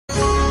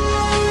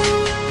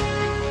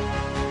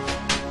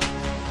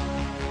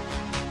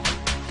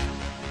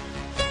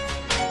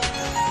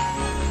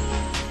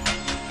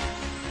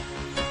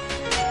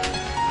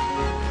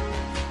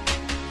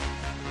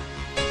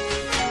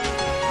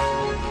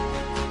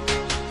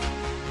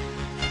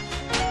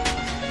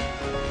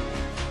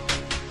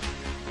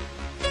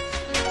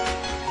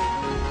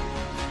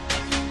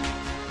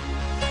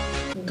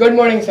Good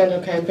morning,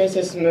 Central Campus.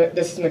 This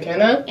is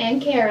McKenna.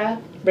 And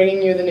Kara.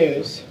 Bringing you the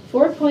news.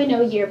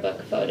 4.0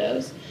 yearbook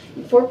photos.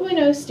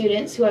 4.0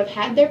 students who have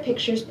had their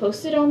pictures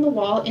posted on the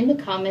wall in the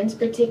Commons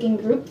are taking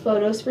group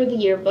photos for the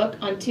yearbook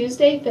on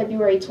Tuesday,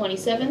 February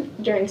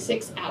 27th during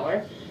 6th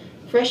hour.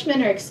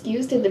 Freshmen are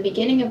excused at the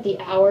beginning of the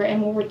hour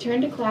and will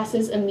return to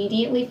classes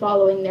immediately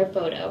following their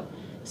photo.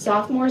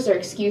 Sophomores are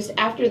excused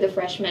after the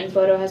freshman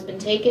photo has been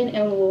taken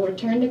and will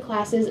return to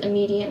classes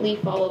immediately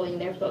following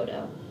their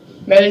photo.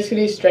 Magic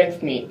City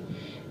Strength Meet.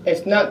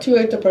 It's not too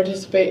late to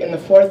participate in the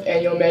 4th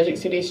Annual Magic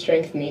City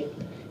Strength Meet.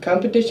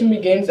 Competition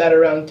begins at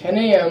around 10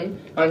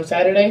 a.m. on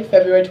Saturday,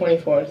 February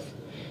 24th,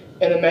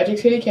 in the Magic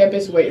City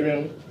campus weight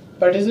room.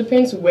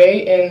 Participants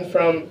weigh in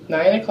from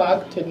 9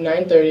 o'clock to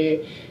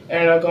 9:30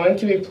 and are going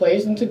to be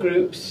placed into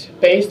groups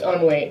based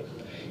on weight.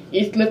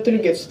 Each lifter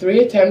gets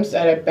 3 attempts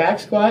at a back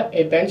squat,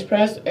 a bench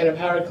press, and a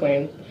power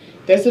clean.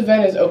 This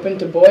event is open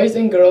to boys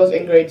and girls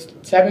in grades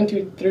 7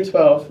 through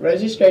 12.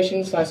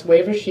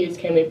 Registration/waiver sheets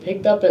can be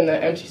picked up in the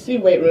MCC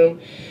weight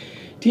room.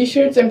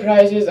 T-shirts and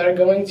prizes are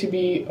going to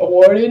be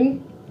awarded.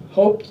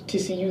 Hope to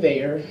see you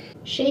there.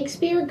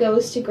 Shakespeare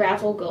Goes to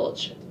Gravel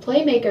Gulch.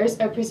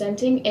 Playmakers are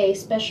presenting a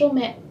special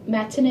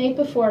matinee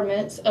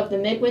performance of the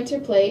midwinter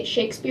play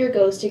Shakespeare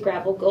Goes to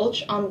Gravel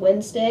Gulch on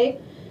Wednesday,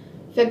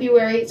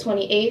 February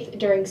 28th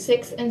during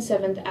 6th and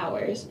 7th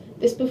hours.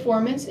 This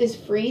performance is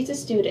free to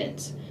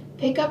students.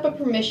 Pick up a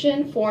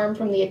permission form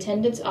from the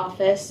attendance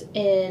office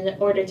in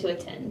order to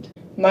attend.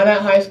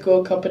 Minot High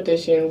School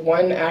Competition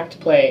 1-Act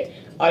Play.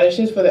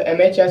 Auditions for the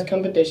MHS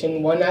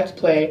Competition 1-Act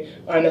Play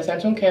are in the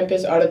Central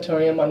Campus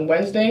Auditorium on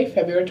Wednesday,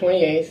 February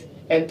 28th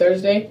and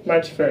Thursday,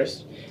 March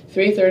 1st,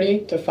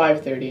 3:30 to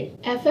 5:30.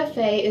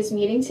 FFA is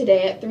meeting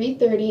today at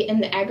 3:30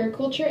 in the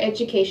Agriculture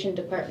Education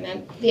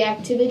Department. The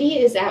activity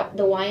is at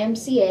the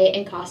YMCA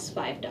and costs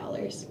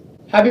 $5.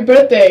 Happy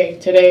birthday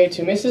today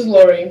to Mrs.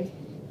 Lori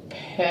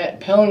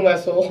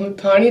Pellenwessel,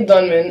 Connie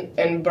Dunman,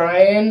 and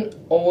Brian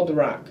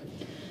Oldrock.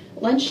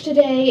 Lunch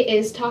today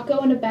is taco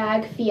in a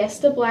bag,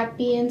 Fiesta black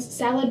beans,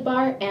 salad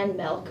bar, and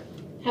milk.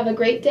 Have a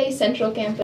great day, Central Campus.